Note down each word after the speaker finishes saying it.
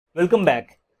Welcome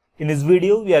back. In this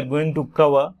video, we are going to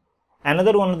cover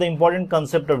another one of the important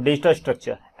concept of data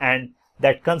structure, and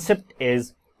that concept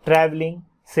is traveling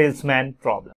salesman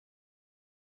problem.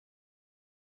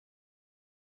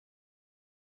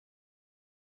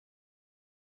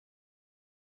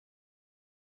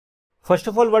 First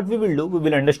of all, what we will do, we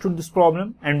will understand this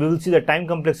problem and we will see the time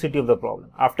complexity of the problem.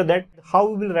 After that, how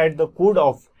we will write the code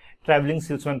of traveling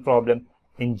salesman problem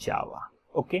in Java.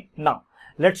 Okay, now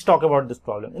let's talk about this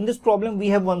problem. In this problem, we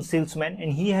have one salesman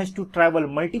and he has to travel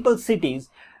multiple cities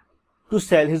to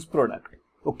sell his product.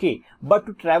 Okay, but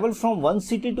to travel from one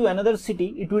city to another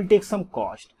city, it will take some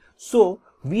cost. So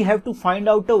we have to find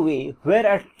out a way where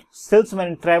a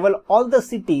salesman travel all the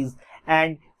cities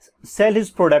and sell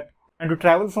his product. And to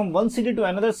travel from one city to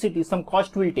another city, some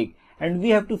cost will take, and we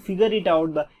have to figure it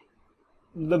out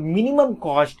the minimum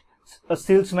cost a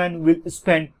salesman will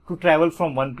spend to travel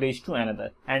from one place to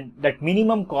another, and that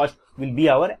minimum cost will be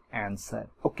our answer.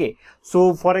 Okay,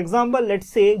 so for example, let's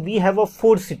say we have a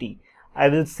 4 city. I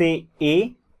will say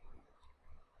A,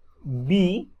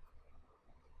 B,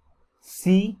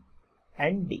 C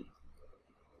and D.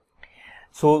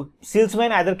 So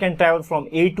salesman either can travel from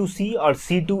A to C or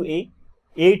C to A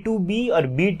to B or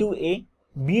B to A,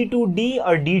 B to D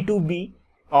or D to B,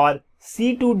 or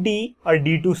C to D or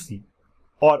D to C.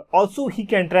 Or also he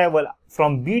can travel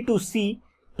from B to C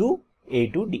to A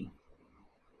to D.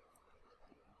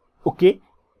 Okay.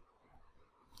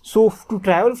 So to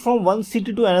travel from one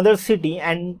city to another city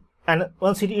and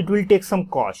one city, it will take some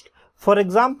cost. For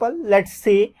example, let's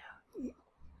say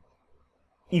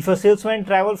if a salesman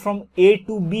travel from A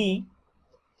to B,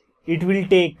 it will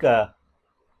take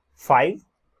 5,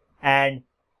 and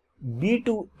B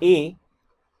to A,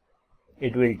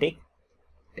 it will take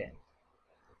 10.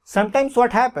 Sometimes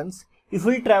what happens, if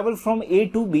we travel from A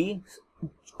to B,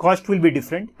 cost will be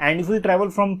different, and if we travel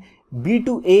from B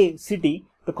to A city,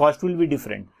 the cost will be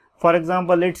different. For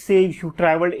example, let's say if you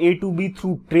travel A to B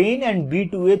through train and B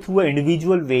to A through an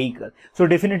individual vehicle, so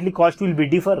definitely cost will be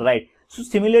different, right? So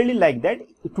similarly like that,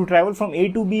 to travel from A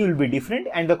to B will be different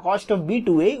and the cost of B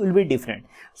to A will be different.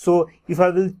 So if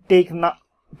I will take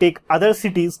other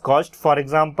cities cost, for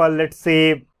example, let's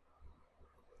say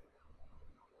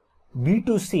B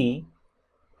to C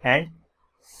and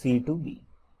C to B.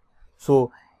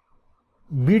 So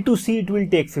B to C, it will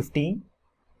take 15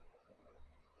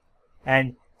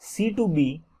 and C to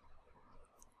B,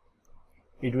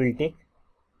 it will take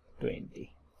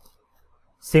 20.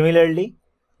 Similarly,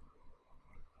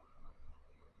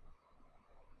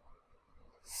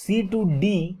 C to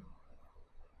D,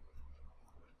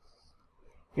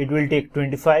 it will take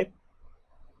 25,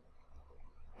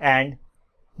 and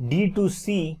D to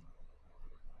C,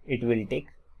 it will take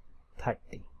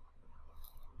 30.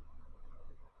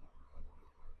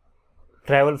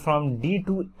 Travel from D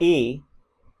to A,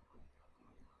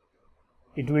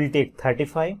 it will take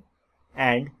 35,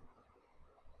 and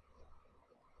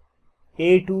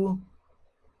A to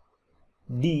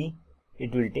D,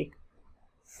 it will take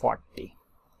 40.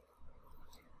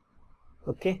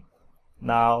 Okay,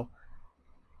 now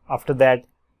after that,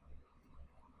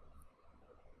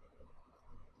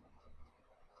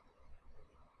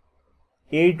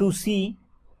 A to C,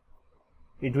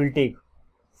 it will take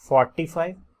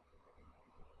 45,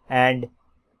 and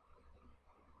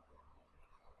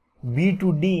B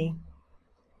to D,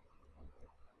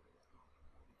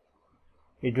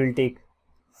 it will take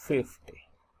 50.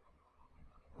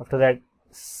 After that,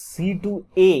 C to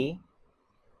A,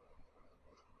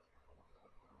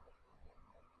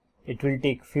 it will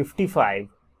take 55,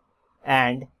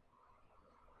 and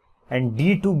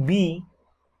D to B,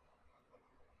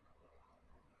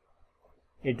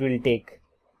 it will take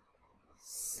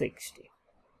 60.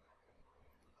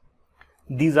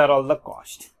 These are all the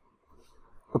cost.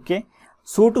 Okay,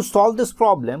 so to solve this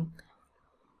problem,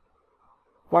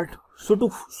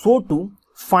 to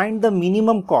find the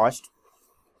minimum cost,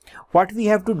 what we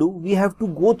have to do, we have to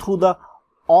go through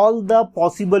all the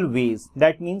possible ways.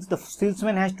 That means the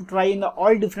salesman has to try in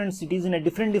all different cities in a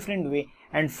different way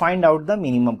and find out the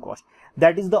minimum cost.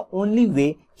 That is the only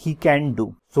way he can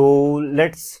do. So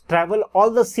let's travel all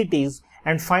the cities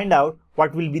and find out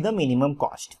what will be the minimum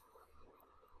cost.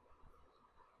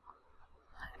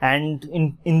 And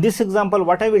in this example,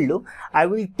 what I will do, I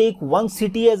will take one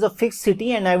city as a fixed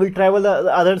city and I will travel the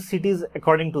other cities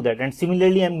according to that. And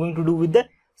similarly, I am going to do with the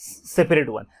separate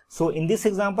one. So in this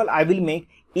example, I will make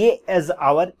A as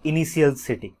our initial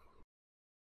city.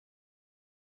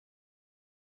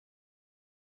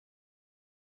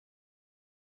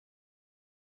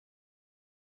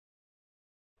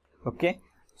 Okay,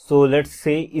 so let's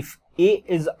say if A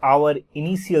is our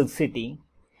initial city,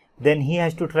 then he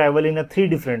has to travel in a 3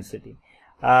 different city.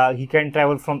 He can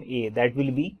travel from A, that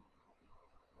will be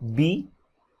B,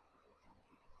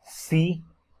 C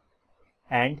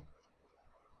and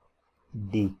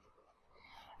D,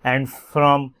 and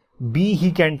from B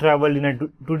he can travel in a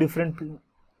two different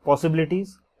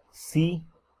possibilities, C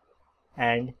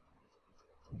and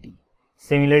D.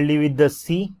 Similarly with the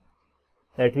C,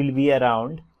 that will be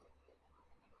around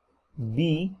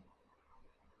B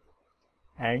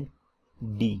and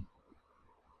D.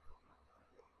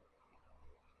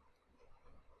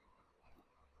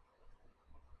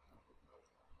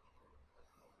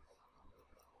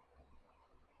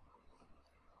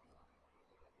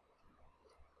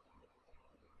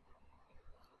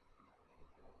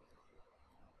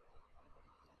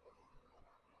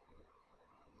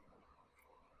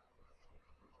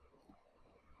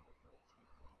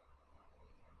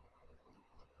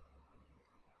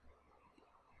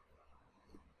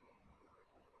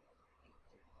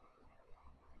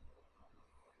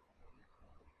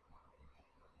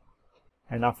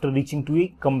 And after reaching to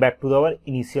A, come back to our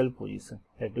initial position,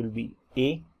 that will be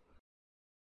A.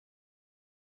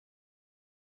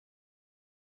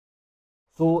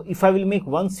 So if I will make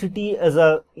one city as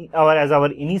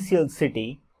our initial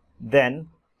city, then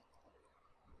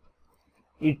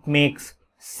it makes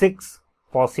 6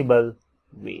 possible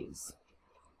ways.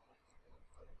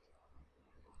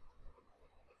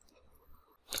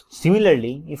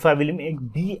 Similarly, if I will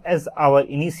make B as our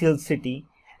initial city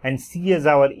and C as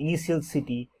our initial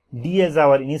city, D as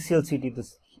our initial city,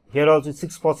 here also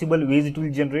 6 possible ways it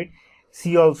will generate.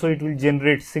 C also it will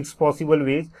generate 6 possible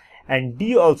ways, and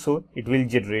D also it will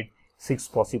generate 6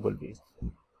 possible ways.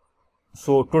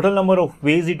 So total number of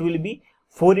ways it will be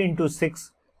 4 into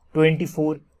 6,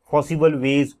 24 possible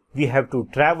ways we have to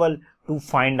travel to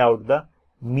find out the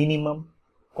minimum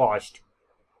cost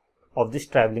of this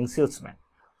traveling salesman.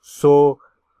 So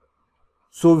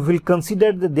we will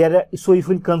consider that if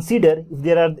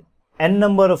there are n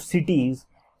number of cities,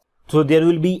 so there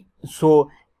will be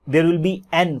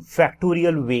n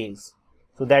factorial ways.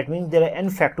 So that means there are n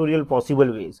factorial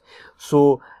possible ways.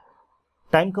 So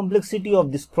time complexity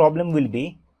of this problem will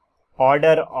be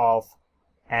order of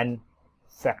n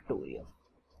factorial.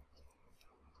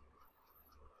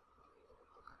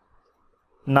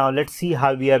 Now let's see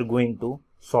how we are going to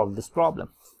solve this problem.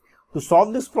 To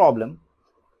solve this problem,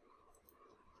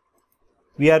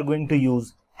 we are going to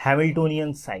use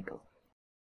Hamiltonian cycle.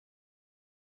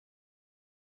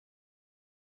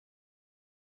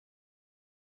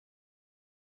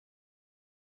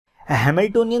 A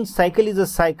Hamiltonian cycle is a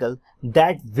cycle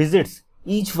that visits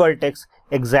each vertex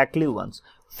exactly once.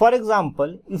 For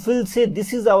example, if we'll say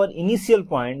this is our initial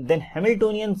point, then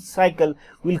Hamiltonian cycle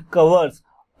will cover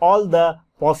all the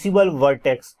possible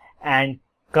vertex and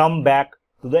come back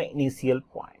to the initial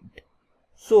point.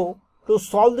 So to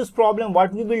solve this problem,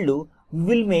 what we will do, we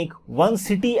will make one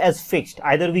city as fixed.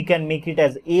 Either we can make it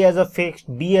as A as a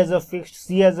fixed, B as a fixed,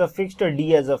 C as a fixed, or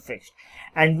D as a fixed.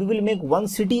 And we will make one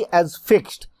city as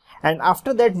fixed. And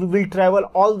after that, we will travel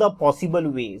all the possible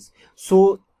ways.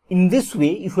 So in this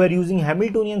way, if we are using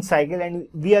Hamiltonian cycle and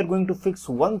we are going to fix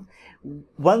one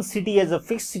city as a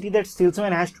fixed city, that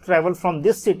salesman has to travel from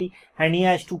this city and he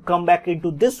has to come back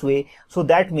into this way. So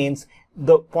that means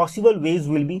the possible ways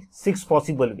will be 6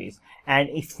 possible ways. And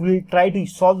if we try to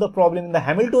solve the problem in the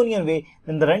Hamiltonian way,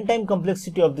 then the runtime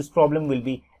complexity of this problem will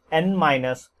be n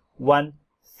minus 1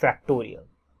 factorial.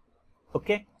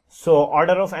 Okay, so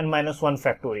order of n minus 1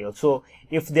 factorial. So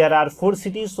if there are 4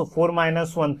 cities, so 4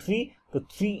 minus 1, 3, so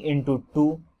 3 into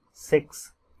 2,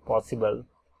 6 possible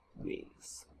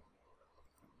ways.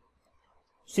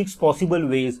 6 possible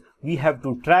ways we have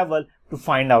to travel to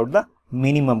find out the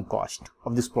minimum cost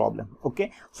of this problem.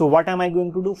 Okay, so what am I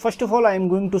going to do? First of all, I am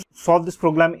going to solve this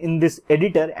program in this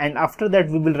editor, and after that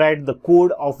we will write the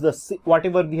code of the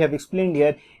whatever we have explained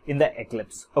here in the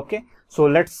Eclipse. Okay, so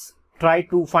let's try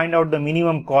to find out the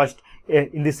minimum cost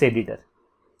in this editor.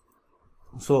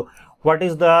 So what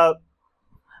is the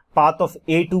path of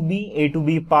A to B? A to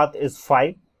B path is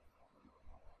 5,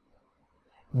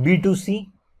 B to C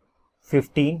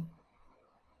 15,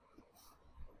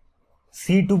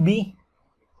 C to B,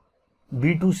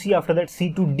 B to C, after that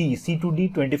C to D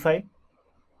 25,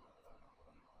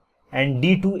 and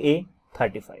D to A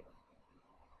 35.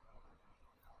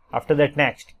 After that,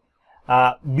 next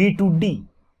B to D,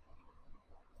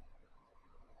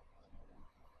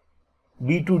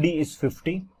 B to D is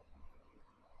 50,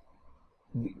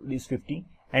 B is 50,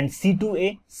 and C to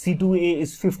A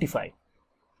is 55.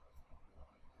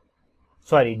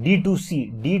 Sorry, D to C,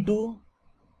 D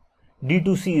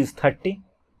to C is 30,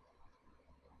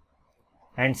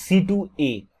 and C to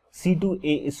A C to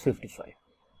A is 55.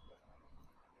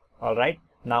 Alright,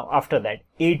 now after that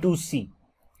A to C.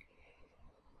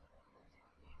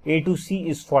 A to C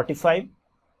is 45.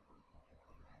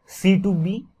 C to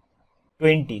B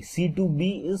 20. C to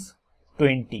B is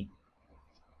 20.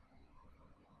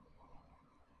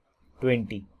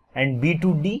 20. And B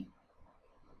to D?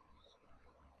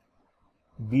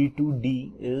 B to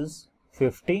D is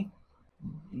 50.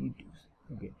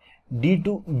 Okay. B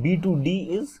to D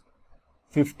is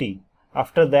 50.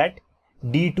 After that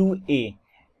D to A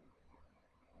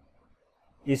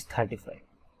is 35.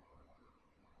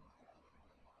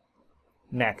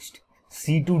 Next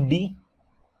C to D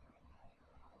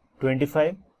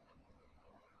 25.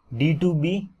 D to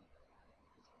B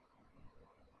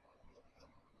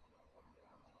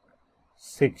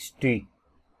 60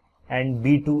 and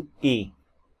B to A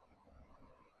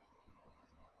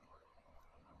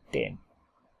 10.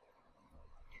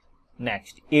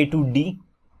 Next A to D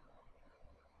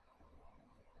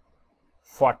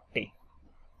 40.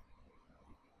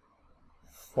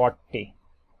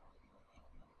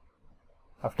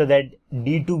 After that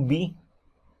D to B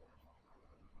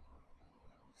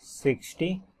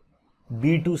 60.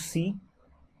 B to C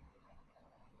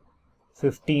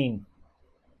 15.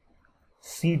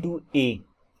 C to A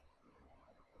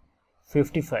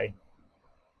 55.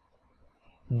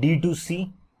 D to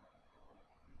C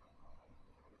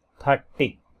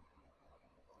 30.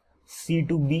 C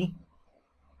to B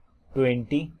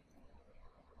 20.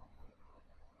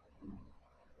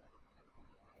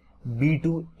 B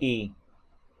to A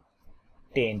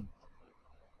 10.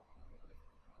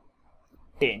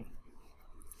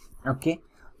 Okay,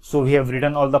 so we have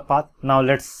written all the path. Now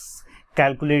let's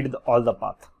calculate all the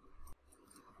path.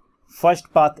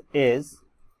 First path is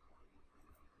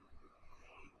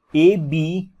A,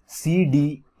 B, C,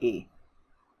 D, A.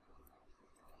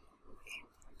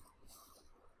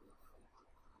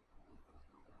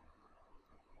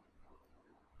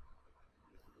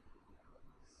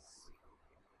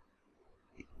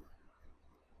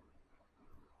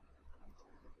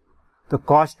 The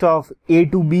cost of A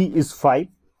to B is 5.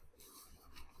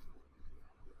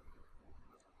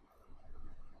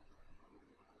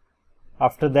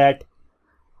 After that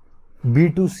B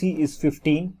to C is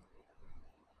 15.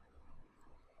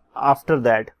 After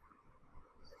that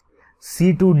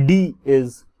C to D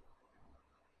is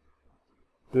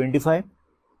 25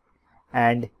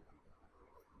 and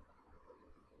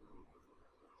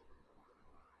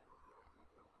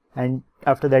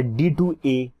after that D to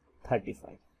A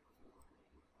 35.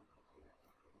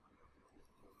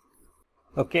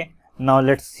 Okay, now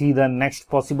let's see the next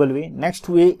possible way. Next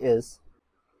way is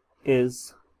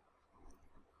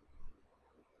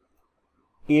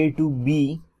A to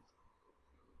B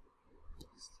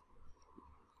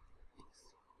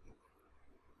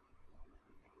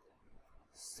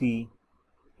C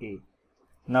A.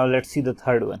 Now let's see the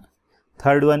third one.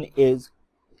 Third one is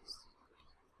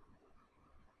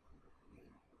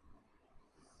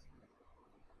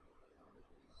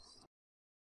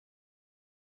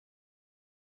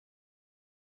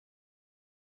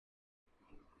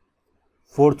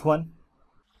fourth one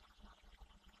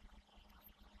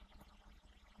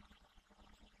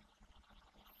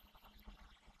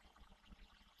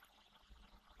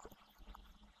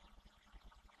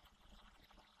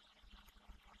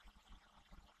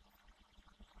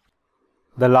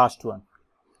the last one.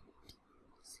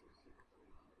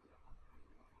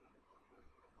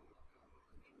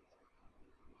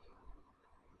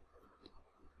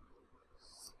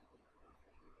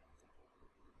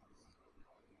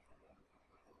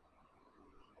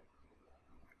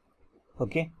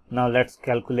 Okay, now let's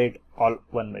calculate all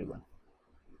one by one.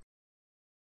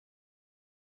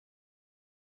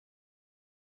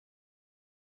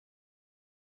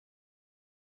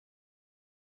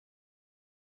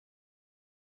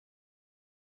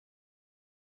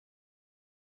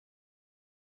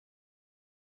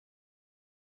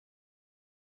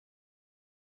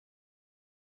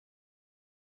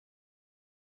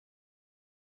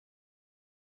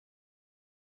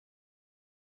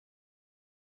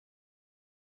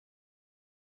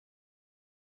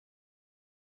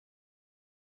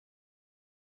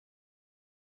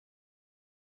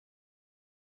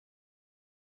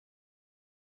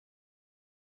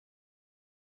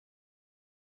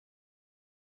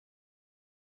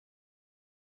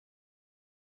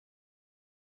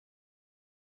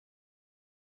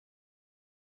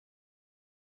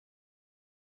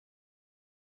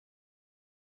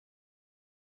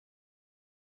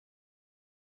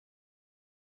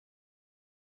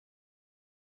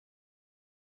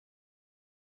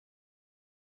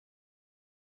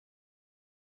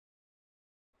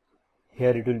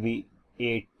 here it will be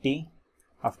 80.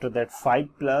 After that 5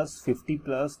 plus 50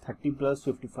 plus 30 plus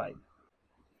 55,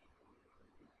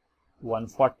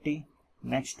 140.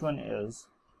 Next one is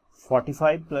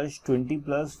 45 plus 20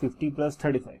 plus 50 plus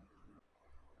 35.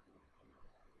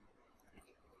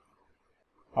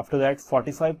 After that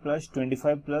 45 plus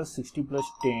 25 plus 60 plus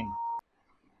 10.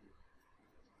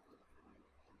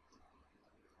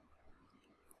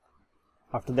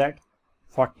 After that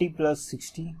 40 plus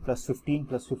 60 plus 15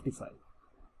 plus 55.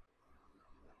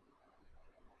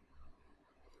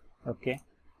 Okay,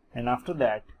 and after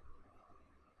that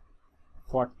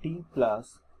 40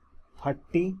 plus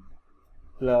 30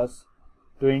 plus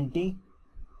 20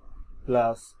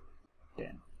 plus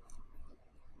 10.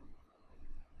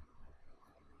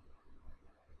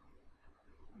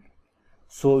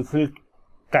 So if we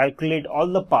calculate all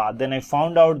the path, then I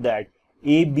found out that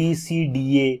A, B, C,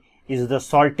 D, A is the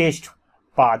shortest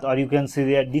path, or you can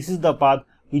say that this is the path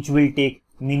which will take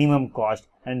minimum cost,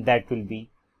 and that will be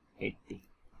 80.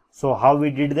 So how we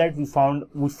did that?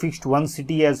 We fixed one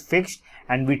city as fixed,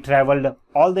 and we traveled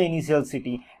all the initial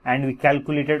city and we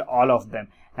calculated all of them,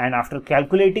 and after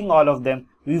calculating all of them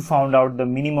we found out the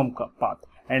minimum path,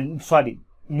 and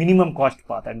minimum cost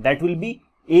path, and that will be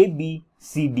A, B,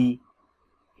 C, D,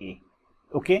 A.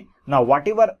 Okay, now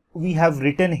whatever we have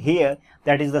written here,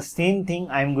 that is the same thing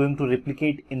I am going to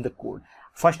replicate in the code.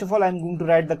 First of all, I am going to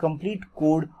write the complete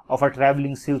code of a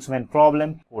traveling salesman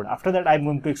problem. After that, I am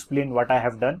going to explain what I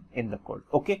have done in the code.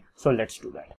 Okay, so let's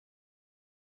do that.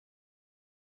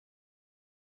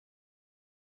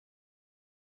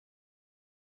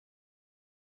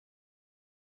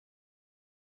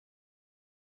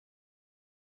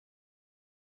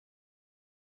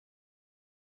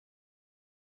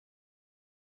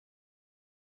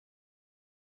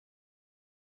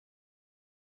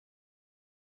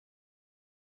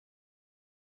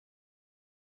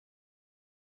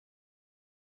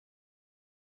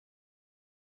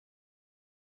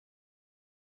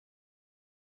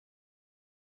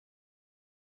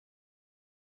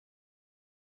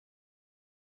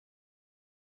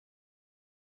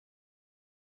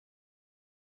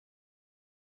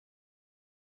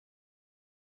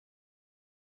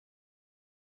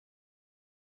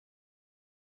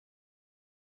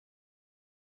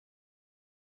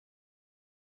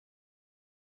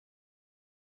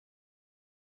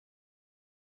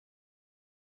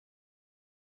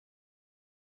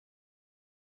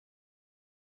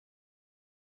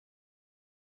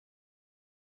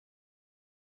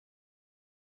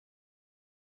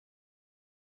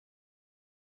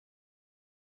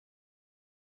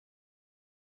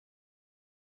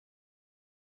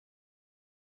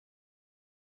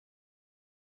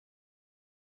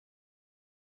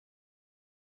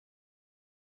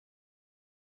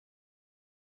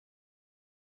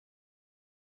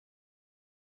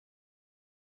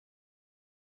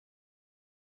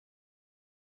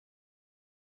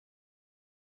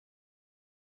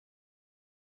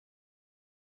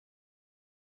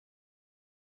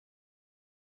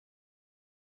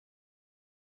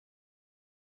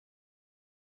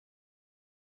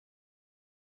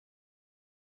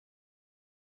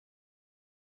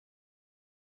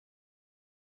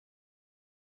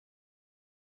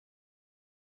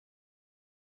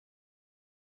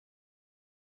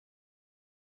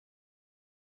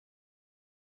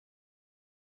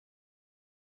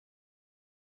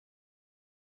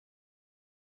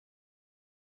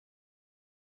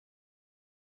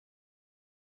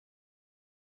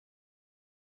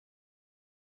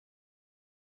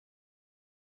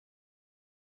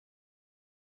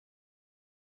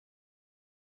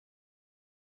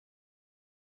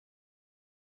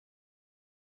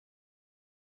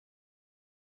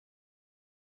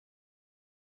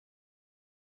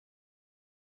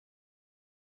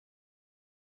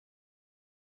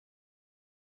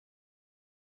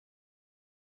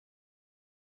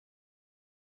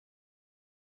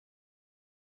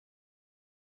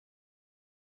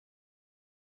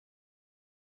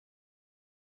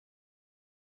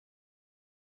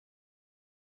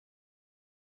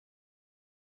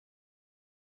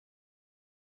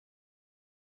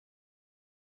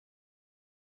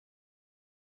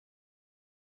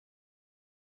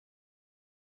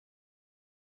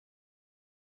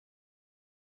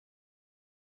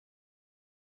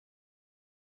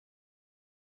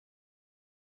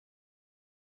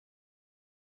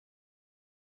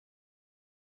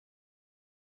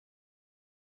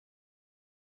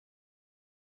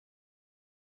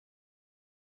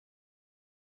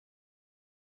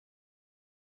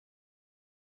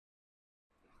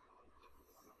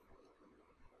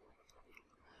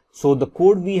 So the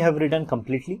code we have written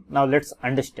completely. Now let's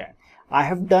understand. I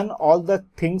have done all the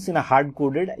things in a hard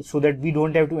coded so that we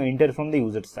don't have to enter from the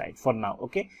user side for now.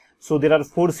 Okay, so there are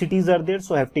 4 cities are there,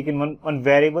 so I have taken one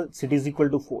variable, city is equal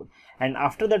to 4, and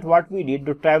after that what we did,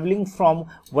 to traveling from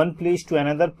one place to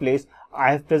another place,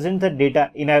 I have presented the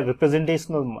data in a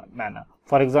representational manner.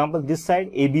 For example, this side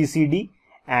A, B, C, D,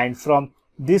 and from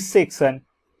this section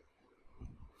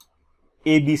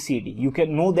A, B, C, D. You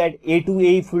can know that A to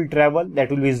A if will travel, that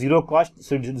will be 0 cost,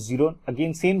 so it is 0.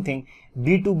 Again same thing,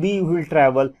 B to B will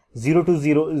travel 0 to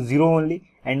 0, 0 only,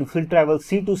 and if will travel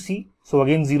C to C, so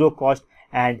again 0 cost,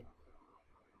 and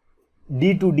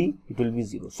D to D it will be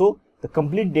 0. So the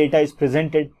complete data is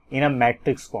presented in a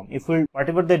matrix form. If we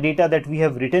whatever the data that we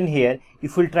have written here,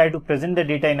 if we try to present the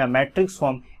data in a matrix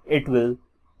form, it will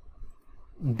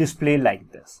display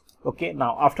like this. Okay,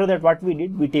 now after that what we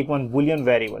did, we take one boolean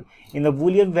variable. In the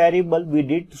boolean variable we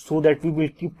did so that we will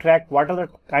keep track what are the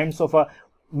kinds of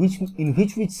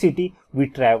which city we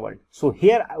traveled. So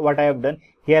here what I have done,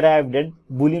 here I have done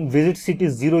boolean visit city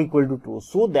 0 equal to true,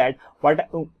 so that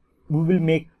we will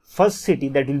make first city,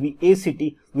 that will be A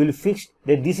city, we will fix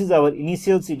that this is our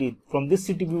initial city, from this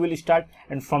city we will start,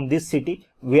 and from this city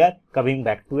we are coming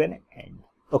back to an end.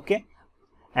 Okay,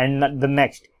 and the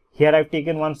next, here I have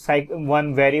taken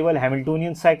one variable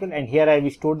Hamiltonian cycle, and here I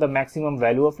have stored the maximum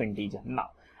value of integer.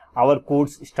 Now our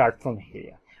codes start from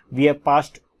here. We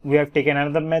have taken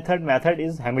another method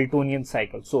is Hamiltonian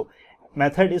cycle. So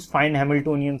method is find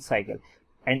Hamiltonian cycle,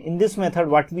 and in this method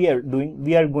what we are doing,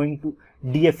 we are going to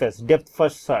DFS, depth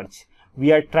first search.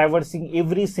 We are traversing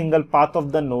every single path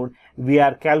of the node. We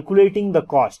are calculating the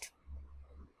cost.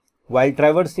 While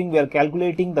traversing, we are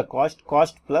calculating the cost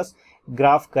plus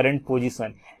graph current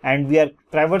position, and we are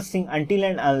traversing until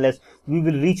and unless we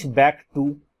will reach back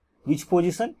to which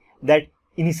position, that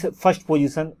initial first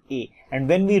position A, and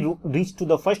when we reach to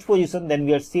the first position, then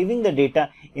we are saving the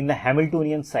data in the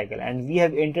Hamiltonian cycle, and we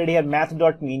have entered here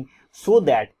math.mean, so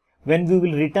that when we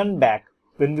will return back,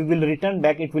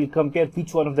 it will compare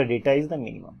which one of the data is the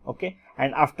minimum. Okay,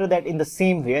 and after that, in the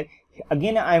same way,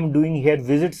 again I am doing here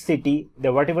visit city,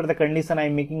 the whatever the condition I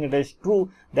am making it as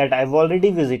true, that I have already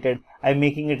visited, I am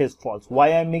making it as false. Why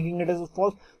I am making it as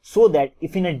false? So that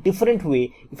if in a different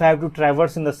way, if I have to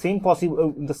traverse in the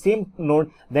same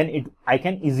node, then I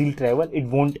can easily travel, it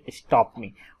won't stop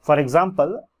me. For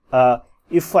example,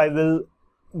 if I will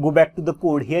go back to the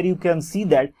code, here you can see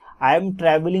that I am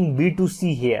traveling B to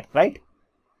C here, right?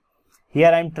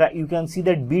 Here you can see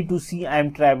that B to C I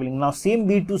am traveling. Now same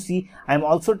B to C I am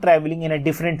also traveling in a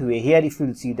different way. Here if you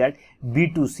will see that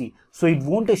B to C, so it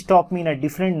won't stop me in a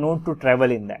different node to travel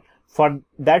in that. For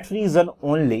that reason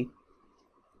only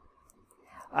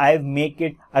I make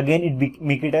it again,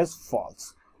 make it as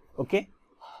false. Okay,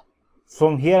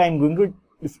 from here I am going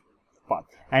to path,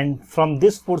 and from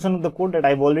this portion of the code that I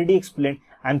have already explained,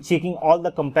 I am checking all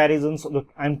the comparisons.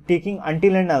 I am taking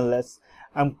until and unless.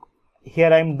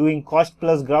 Here I am doing cost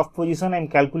plus graph position. I am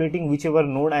calculating whichever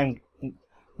node I am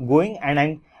going, and I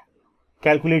am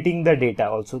calculating the data,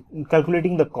 also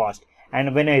calculating the cost,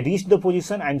 and when I reach the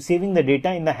position, I am saving the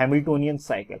data in the Hamiltonian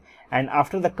cycle, and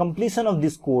after the completion of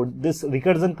this code, this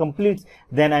recursion completes,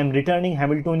 then I am returning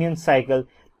Hamiltonian cycle,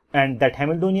 and that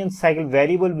Hamiltonian cycle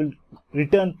variable will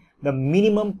return the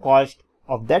minimum cost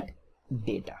of that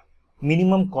data,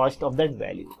 minimum cost of that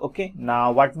value. Okay,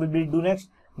 now what will we do next?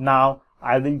 Now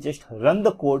I will just run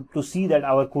the code to see that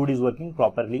our code is working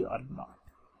properly or not.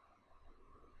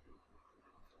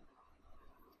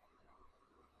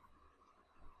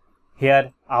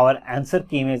 Here our answer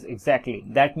came as exactly.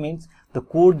 That means the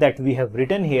code that we have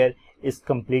written here is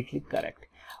completely correct.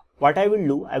 What I will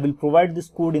do, I will provide this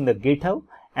code in the GitHub,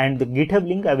 and the GitHub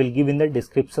link I will give in the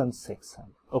description section.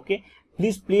 Okay,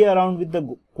 please play around with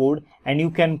the code, and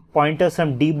you can point us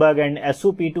some debug and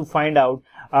SOP to find out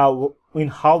in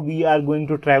how we are going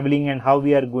to traveling and how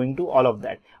we are going to all of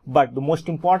that. But the most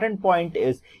important point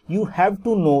is you have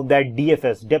to know that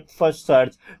DFS, depth first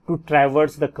search, to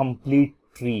traverse the complete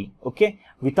tree. Okay,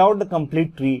 without the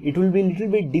complete tree it will be a little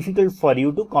bit difficult for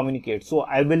you to communicate. So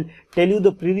I will tell you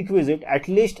the prerequisite, at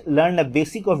least learn a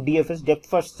basic of DFS, depth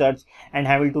first search, and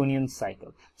Hamiltonian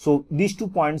cycle. So these 2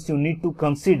 points you need to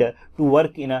consider to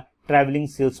work in a traveling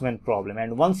salesman problem,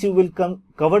 and once you will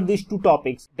cover these 2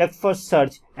 topics, depth first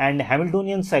search and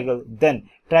Hamiltonian cycle, then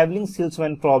traveling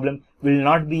salesman problem will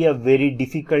not be a very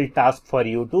difficult task for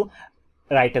you to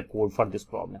write a code for this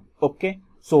problem. Okay,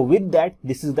 so with that,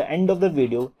 this is the end of the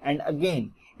video, and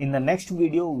again in the next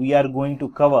video we are going to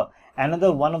cover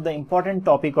another one of the important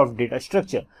topic of data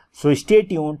structure. So stay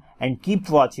tuned and keep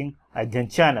watching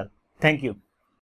Adhyan channel. Thank you.